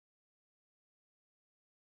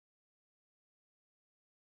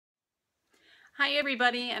Hi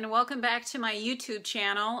everybody, and welcome back to my YouTube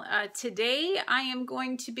channel. Today I am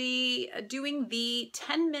going to be doing the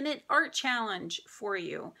 10-minute art challenge for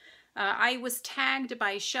you. I was tagged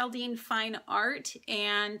by Sheldine Fine Art,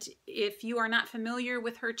 and if you are not familiar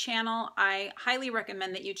with her channel, I highly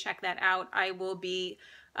recommend that you check that out. I will be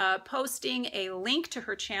posting a link to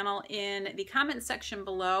her channel in the comment section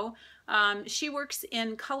below. She works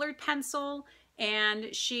in colored pencil,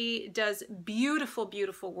 and she does beautiful,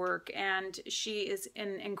 beautiful work, and she is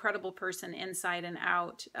an incredible person inside and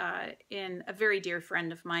out, and a very dear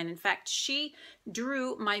friend of mine. In fact, she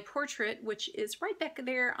drew my portrait, which is right back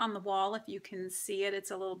there on the wall. If you can see it, it's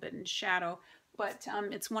a little bit in shadow, but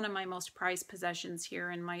it's one of my most prized possessions here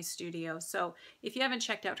in my studio. So if you haven't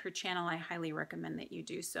checked out her channel, I highly recommend that you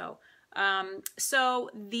do so. So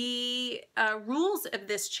the rules of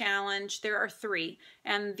this challenge, there are 3.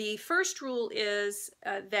 And the first rule is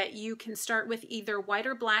that you can start with either white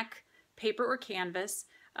or black paper or canvas.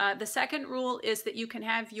 The second rule is that you can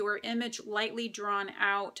have your image lightly drawn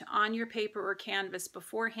out on your paper or canvas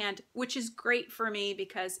beforehand, which is great for me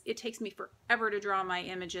because it takes me forever to draw my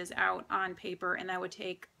images out on paper, and that would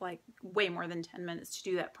take like way more than 10 minutes to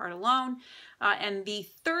do that part alone. And the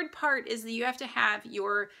third part is that you have to have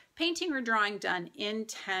your painting or drawing done in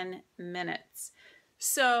 10 minutes.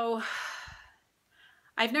 So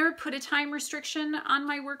I've never put a time restriction on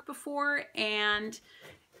my work before, and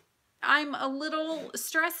I'm a little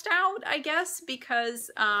stressed out, I guess,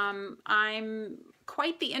 because I'm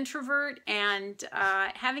quite the introvert, and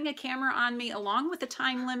having a camera on me along with the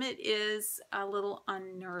time limit is a little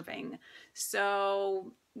unnerving.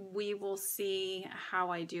 So we will see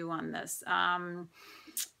how I do on this. I'm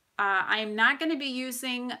not going to be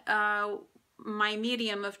using my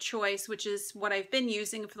medium of choice, which is what I've been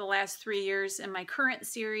using for the last 3 years in my current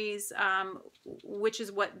series, which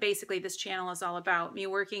is what basically this channel is all about, me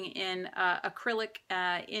working in acrylic,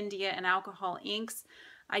 India, and alcohol inks.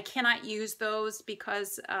 I cannot use those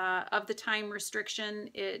because of the time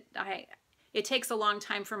restriction. It takes a long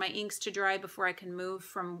time for my inks to dry before I can move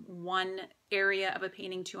from one area of a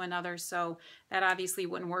painting to another, so that obviously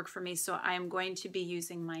wouldn't work for me. So I am going to be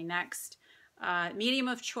using my next medium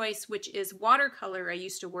of choice, which is watercolor. I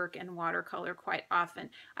used to work in watercolor quite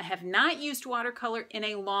often. I have not used watercolor in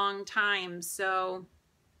a long time, so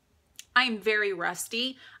I'm very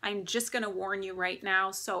rusty. I'm just going to warn you right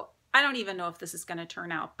now. So I don't even know if this is going to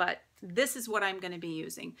turn out, but this is what I'm going to be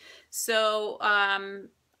using. So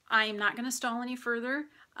I'm not going to stall any further.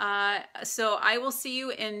 So I will see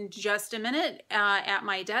you in just a minute at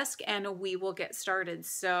my desk, and we will get started.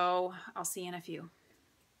 So I'll see you in a few.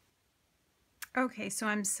 Okay, so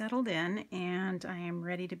I'm settled in and I am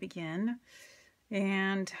ready to begin.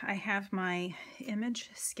 And I have my image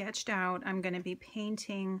sketched out. I'm going to be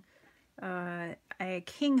painting a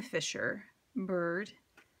kingfisher bird.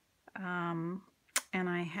 And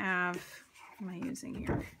I have, what am I using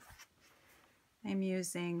here? I'm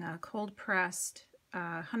using a cold pressed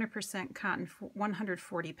 100% cotton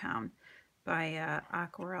 140 pound by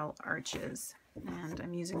Aquarelle Arches. And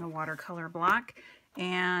I'm using a watercolor block.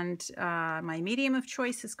 And my medium of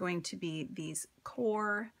choice is going to be these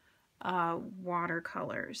QOR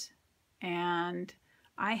watercolors. And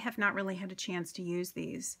I have not really had a chance to use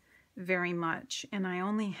these very much. And I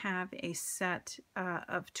only have a set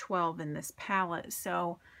of 12 in this palette.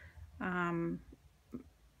 So I'm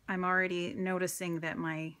already noticing that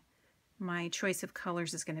my choice of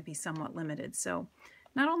colors is going to be somewhat limited. So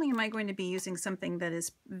not only am I going to be using something that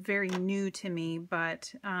is very new to me,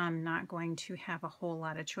 but I'm not going to have a whole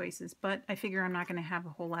lot of choices. But I figure I'm not going to have a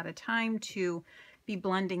whole lot of time to be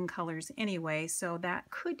blending colors anyway, so that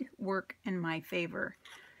could work in my favor.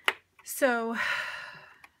 So,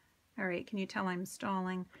 all right, can you tell I'm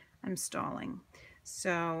stalling? I'm stalling.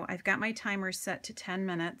 So I've got my timer set to 10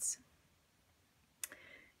 minutes,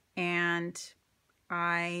 and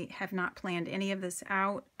I have not planned any of this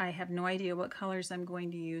out. I have no idea what colors I'm going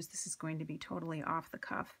to use. This is going to be totally off the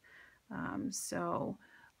cuff. So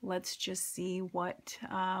let's just see what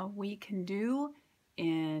we can do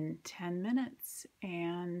in 10 minutes.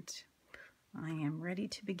 And I am ready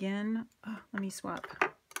to begin. Oh, let me swap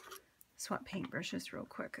paintbrushes real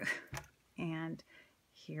quick. And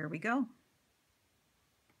here we go.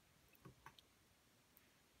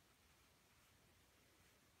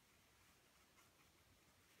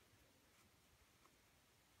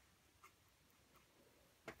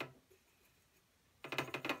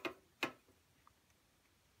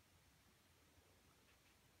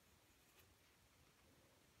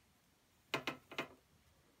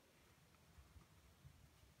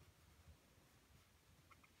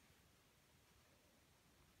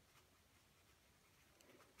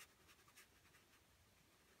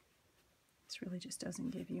 This really just doesn't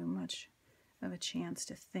give you much of a chance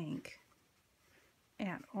to think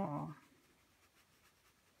at all.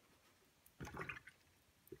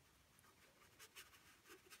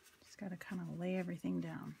 Just got to kind of lay everything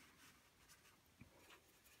down.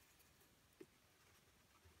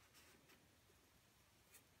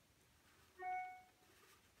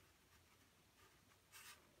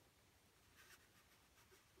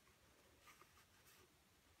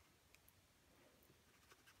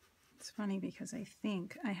 It's funny because I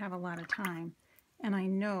think I have a lot of time, and I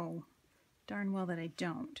know darn well that I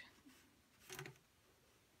don't.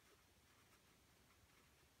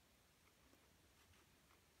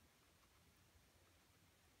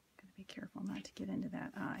 Gotta be careful not to get into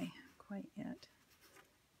that eye quite yet.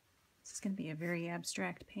 This is going to be a very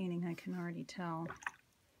abstract painting, I can already tell.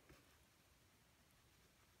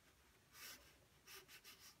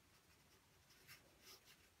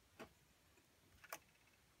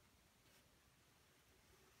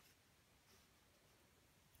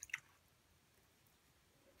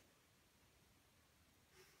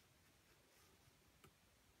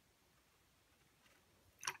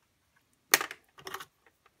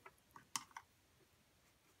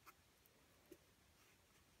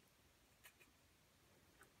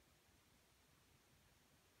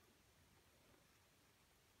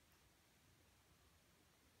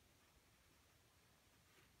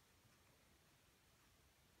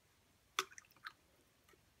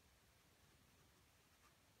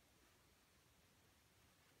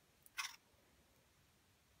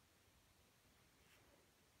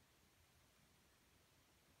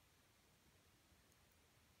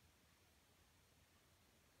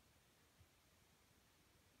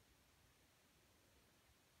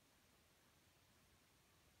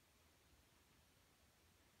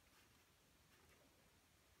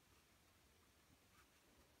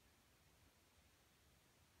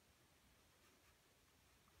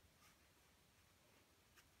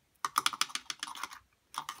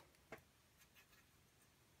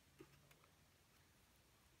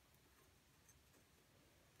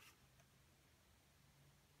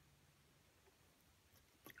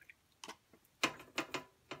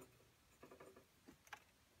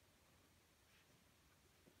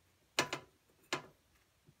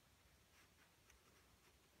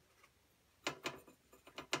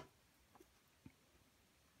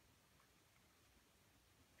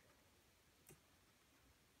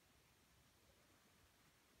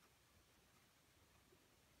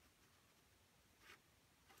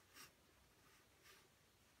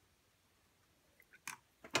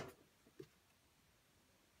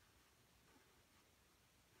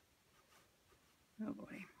 Oh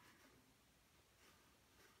boy.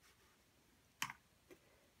 I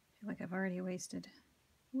feel like I've already wasted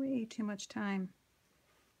way too much time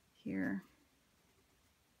here.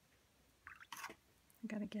 I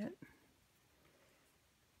gotta get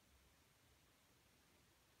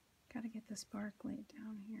this bark laid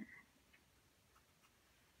down here.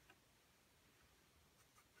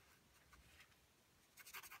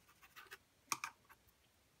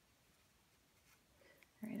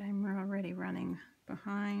 All right, I'm already running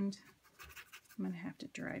behind. I'm going to have to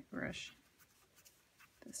dry brush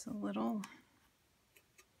this a little.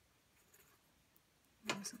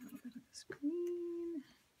 Use a little bit of this green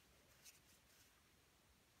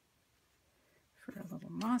for a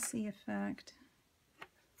little mossy effect.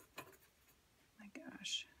 My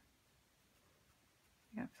gosh.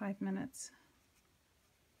 I got 5 minutes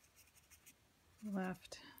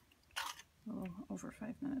left. A little over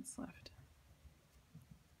 5 minutes left.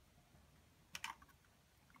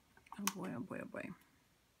 Oh boy, oh boy, oh boy.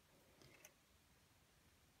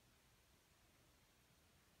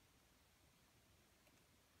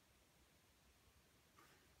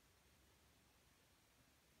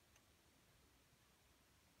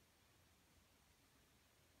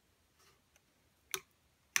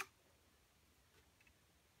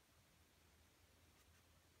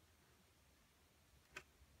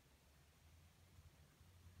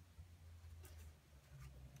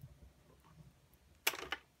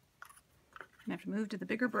 I have to move to the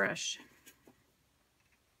bigger brush.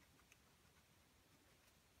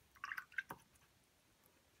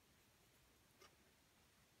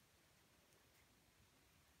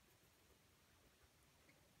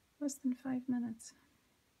 Less than 5 minutes.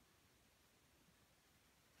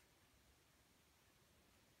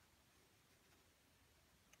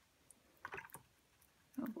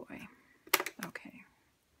 Oh boy. Okay.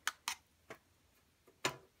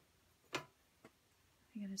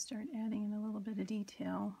 I gotta start adding in a little bit of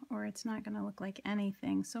detail, or it's not gonna look like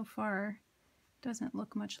anything. So far, it doesn't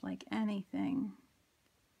look much like anything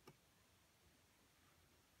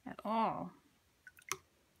at all.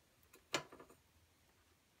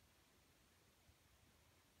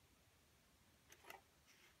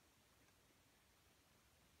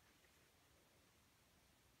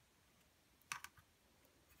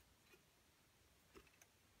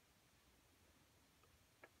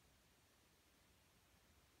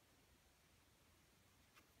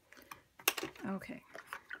 Okay.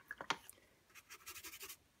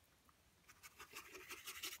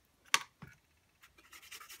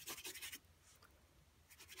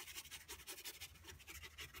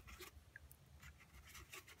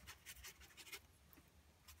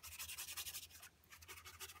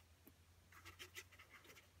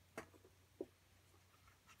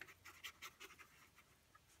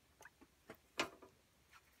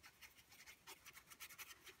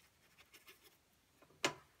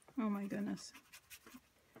 Oh my goodness.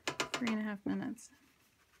 3.5 minutes.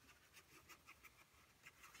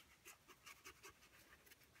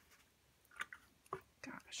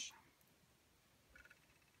 Gosh.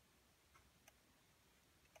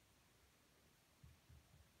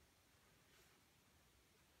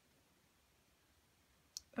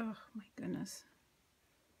 Oh my goodness.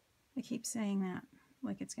 I keep saying that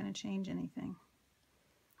like it's going to change anything.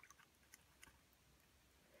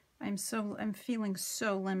 I'm feeling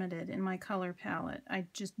so limited in my color palette. I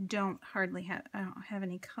just I don't have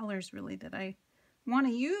any colors really that I want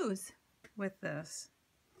to use with this.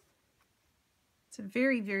 It's a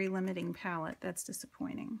very, very limiting palette. That's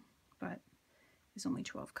disappointing, but there's only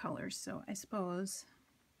 12 colors, so I suppose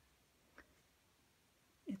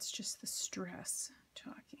it's just the stress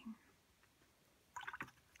talking.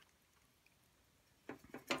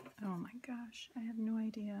 Oh my gosh, I have no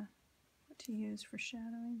idea what to use for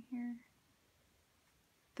shadowing here.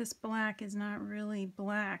 This black is not really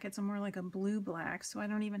black, it's more like a blue black, so I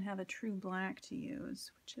don't even have a true black to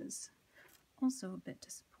use, which is also a bit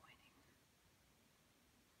disappointing.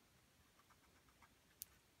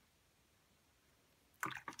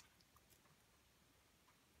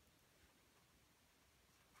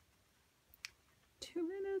 Two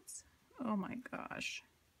minutes? Oh my gosh.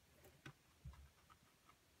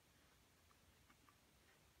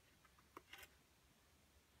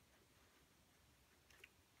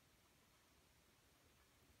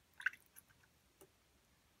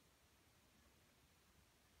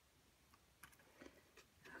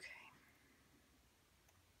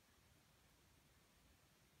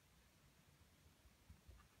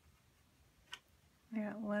 I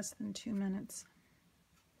got less than 2 minutes.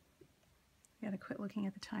 I gotta quit looking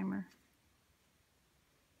at the timer.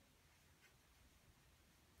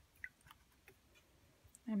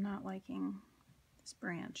 I'm not liking this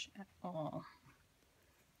branch at all.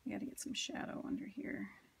 I gotta get some shadow under here.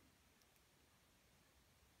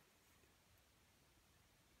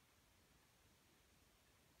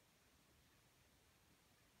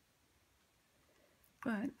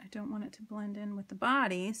 But I don't want it to blend in with the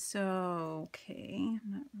body, so okay.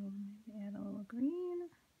 I'm not really, maybe add a little green,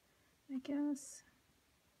 I guess.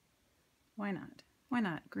 Why not? Why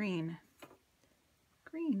not? Green.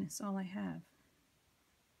 Green is all I have.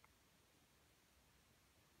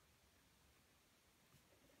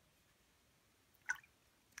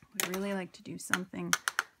 I would really like to do something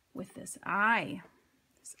with this eye.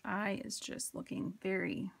 This eye is just looking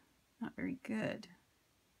not very good.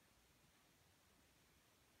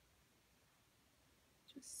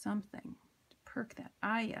 Just something to perk that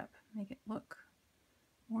eye up, make it look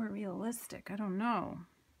more realistic. I don't know.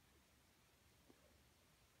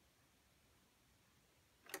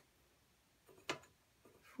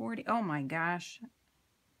 Oh my gosh.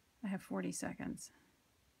 I have 40 seconds.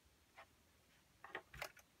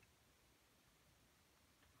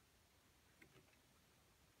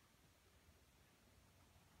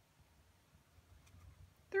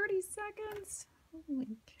 Seconds.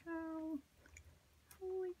 Holy cow.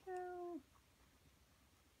 Holy cow.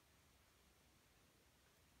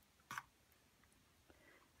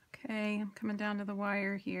 Okay, I'm coming down to the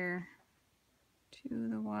wire here. To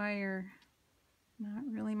the wire. Not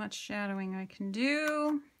really much shadowing I can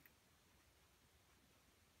do.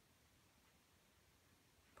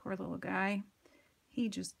 Poor little guy. He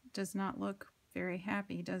just does not look very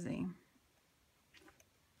happy, does he?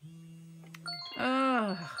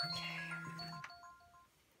 Oh, okay.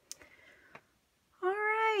 All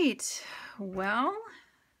right. Well,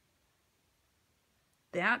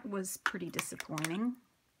 that was pretty disappointing.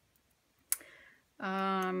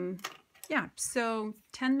 Yeah, so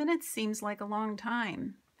 10 minutes seems like a long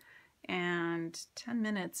time. And 10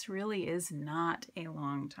 minutes really is not a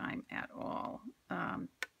long time at all.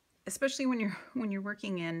 Especially when you're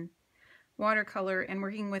working in watercolor and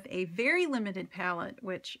working with a very limited palette,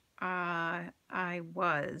 which I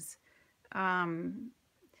was.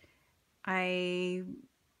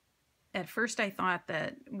 At first I thought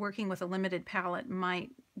that working with a limited palette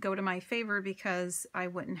might go to my favor because I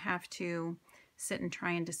wouldn't have to sit and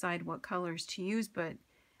try and decide what colors to use, but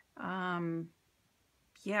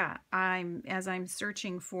yeah, as I'm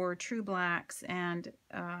searching for true blacks and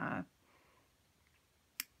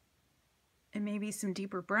and maybe some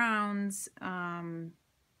deeper browns, and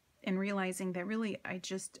realizing that really I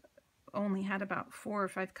just only had about 4 or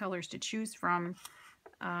 5 colors to choose from,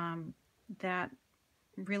 that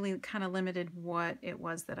really kind of limited what it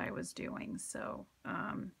was that I was doing. So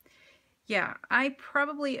yeah, I'm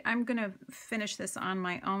gonna finish this on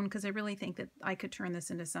my own because I really think that I could turn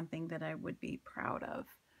this into something that I would be proud of.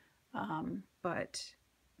 But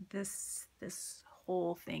this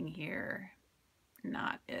whole thing here,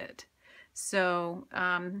 not it. So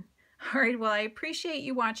all right, well, I appreciate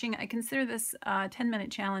you watching. I consider this 10-minute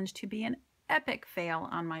challenge to be an epic fail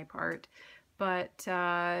on my part, but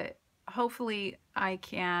hopefully I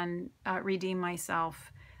can redeem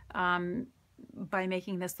myself by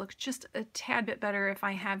making this look just a tad bit better if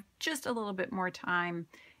I have just a little bit more time.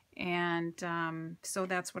 And so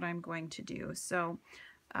that's what I'm going to do. So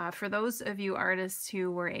for those of you artists who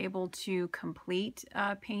were able to complete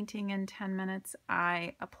painting in 10 minutes,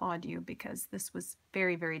 I applaud you, because this was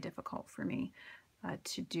very, very difficult for me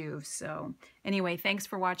to do. So anyway, thanks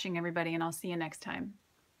for watching, everybody, and I'll see you next time.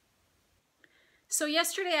 So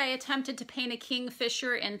yesterday I attempted to paint a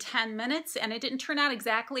kingfisher in 10 minutes, and it didn't turn out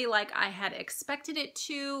exactly like I had expected it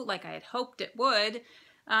to, like I had hoped it would.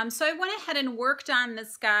 So I went ahead and worked on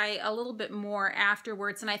this guy a little bit more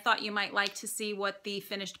afterwards, and I thought you might like to see what the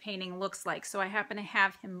finished painting looks like. So I happen to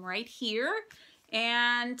have him right here.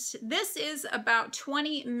 And this is about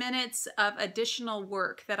 20 minutes of additional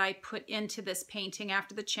work that I put into this painting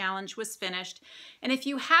after the challenge was finished. And if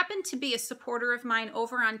you happen to be a supporter of mine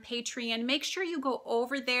over on Patreon, make sure you go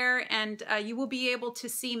over there, and you will be able to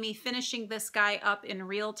see me finishing this guy up in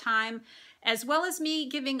real time, as well as me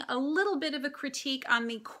giving a little bit of a critique on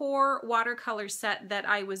the QOR watercolor set that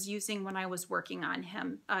I was using when I was working on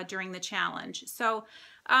him during the challenge. So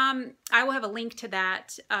I will have a link to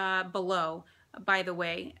that below, by the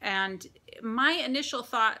way. And my initial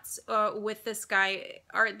thoughts with this guy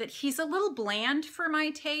are that he's a little bland for my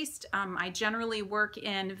taste. I generally work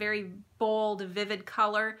in very bold, vivid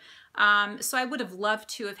color. So I would have loved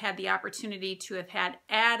to have had the opportunity to have had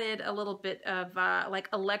added a little bit of like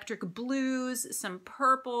electric blues, some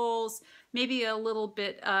purples, maybe a little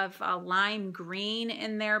bit of lime green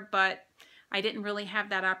in there, but I didn't really have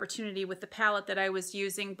that opportunity with the palette that I was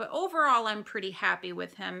using. But overall, I'm pretty happy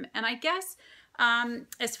with him. And I guess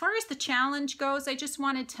as far as the challenge goes, I just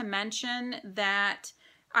wanted to mention that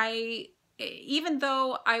even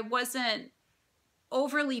though I wasn't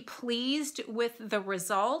overly pleased with the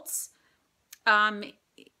results, I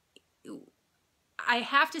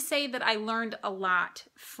have to say that I learned a lot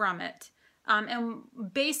from it. And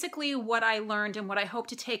basically what I learned and what I hope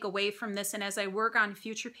to take away from this, and as I work on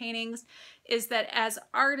future paintings, is that as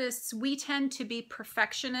artists, we tend to be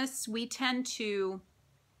perfectionists. We tend to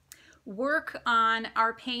work on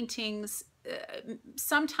our paintings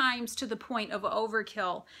sometimes to the point of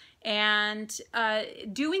overkill. And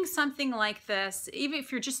doing something like this, even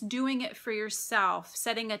if you're just doing it for yourself,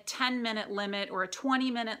 setting a 10-minute limit or a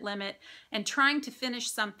 20-minute limit and trying to finish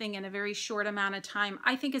something in a very short amount of time,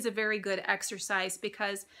 I think is a very good exercise,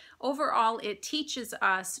 because overall it teaches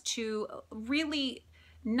us to really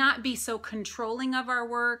not be so controlling of our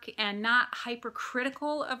work and not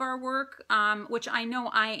hypercritical of our work, which I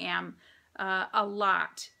know I am a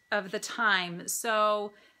lot of the time.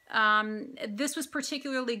 So this was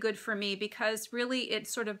particularly good for me, because really it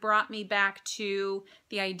sort of brought me back to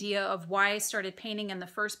the idea of why I started painting in the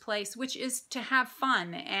first place, which is to have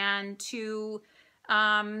fun and to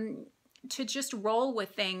just roll with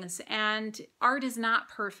things. And art is not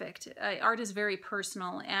perfect. Art is very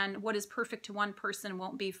personal, and what is perfect to one person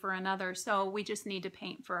won't be for another. So we just need to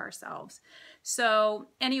paint for ourselves. So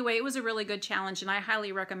anyway, it was a really good challenge, and I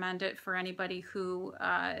highly recommend it for anybody who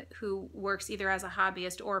works either as a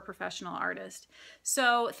hobbyist or a professional artist.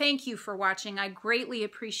 So thank you for watching. I greatly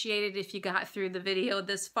appreciate it if you got through the video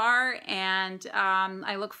this far, and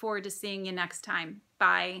I look forward to seeing you next time.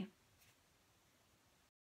 Bye.